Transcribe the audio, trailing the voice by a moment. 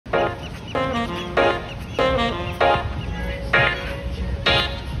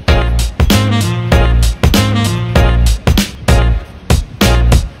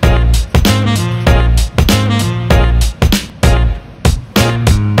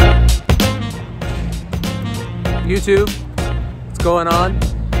YouTube, what's going on?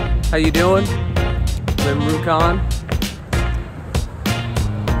 How you doing? I'm Rukan.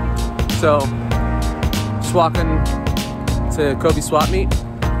 So, just walking to Kobey'S swap meet.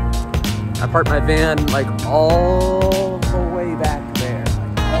 I parked my van like all the way back there,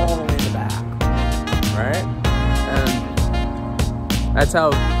 like all the way in the back, right? And that's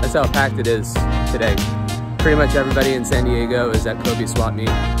how packed it is today. Pretty much everybody in San Diego is at Kobey'S swap meet.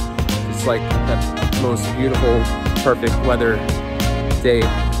 It's like the most beautiful, perfect weather day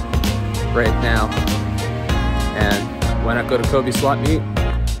right now. And why not go to Kobey'S swap meet,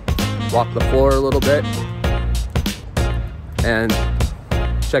 walk the floor a little bit, and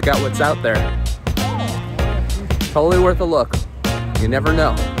check out what's out there. Totally worth a look. You never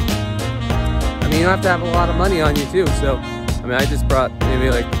know. I mean, you don't have to have a lot of money on you too. So, I mean, I just brought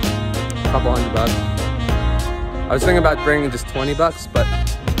maybe like a couple $100. I was thinking about bringing just $20, but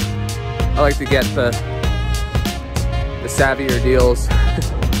I like to get the savvier deals.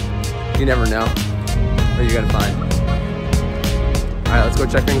 You never know what you're gonna find. All right, let's go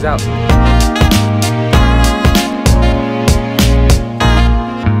check things out.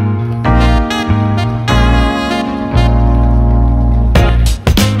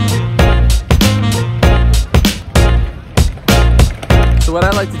 So what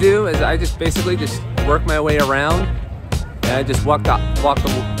I like to do is I just basically just work my way around, and I just walk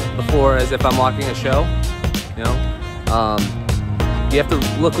the floor as if I'm walking a show. You know, you have to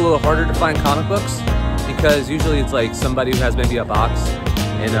look a little harder to find comic books because usually it's like somebody who has maybe a box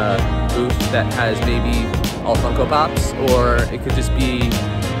in a booth that has maybe all Funko Pops, or it could just be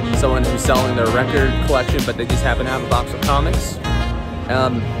someone who's selling their record collection, but they just happen to have a box of comics.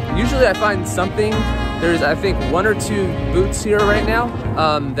 Usually I find something. There's, I think, 1 or 2 booths here right now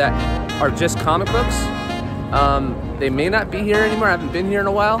that are just comic books. They may not be here anymore. I haven't been here in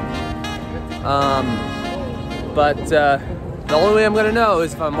a while. But the only way I'm gonna know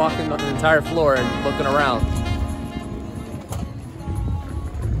is if I'm walking the entire floor and looking around.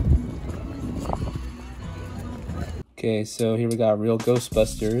 Okay, so here we got Real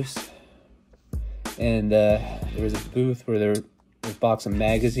Ghostbusters. And there was a booth where there was a box of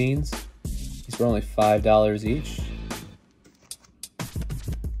magazines. These were only $5 each.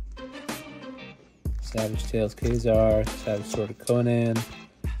 Savage Tales Kazar, Savage Sword of Conan,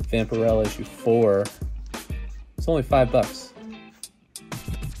 Vampirella issue 4. It's only $5.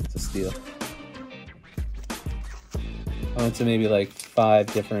 It's a steal. I went to maybe like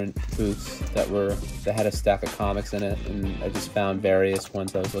 5 different booths that had a stack of comics in it, and I just found various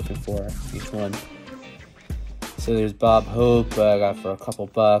ones I was looking for, each one. So there's Bob Hope, I got for a couple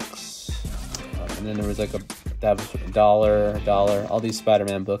bucks. And then there was like that was $1. All these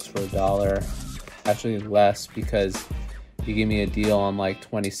Spider-Man books were $1. Actually less, because he gave me a deal on like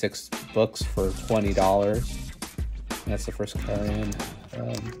 26 books for $20. That's the first carry-in.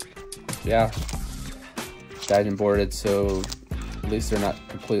 Yeah, dyed and boarded, so at least they're not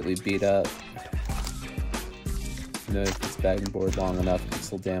completely beat up. You know, if it's bagged and boarded long enough, it can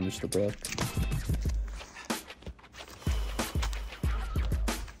still damage the book.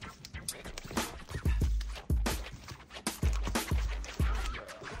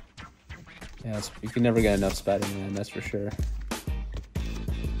 Yeah, you can never get enough Spider-Man, that's for sure.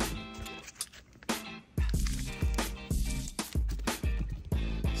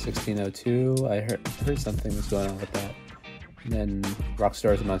 $16.02. I heard something was going on with that. And then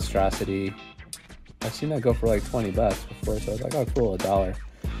Rockstar's Monstrosity. I've seen that go for like $20 before, so I was like, oh cool, $1.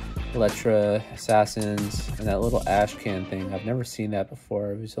 Elektra, Assassins, and that little Ashcan thing. I've never seen that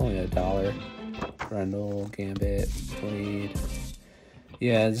before. It was only $1. Grendel, Gambit, Blade.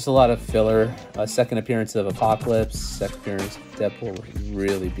 Yeah, just a lot of filler. Second appearance of Apocalypse, second appearance of Deadpool,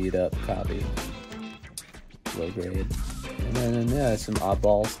 really beat up copy. Low grade. And then, yeah, some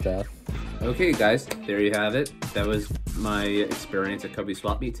oddball stuff. Okay, guys, there you have it. That was my experience at Kobey'S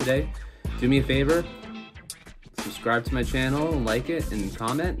swap meet today. Do me a favor, subscribe to my channel, like it, and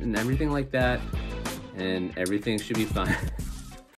comment, and everything like that, and everything should be fine.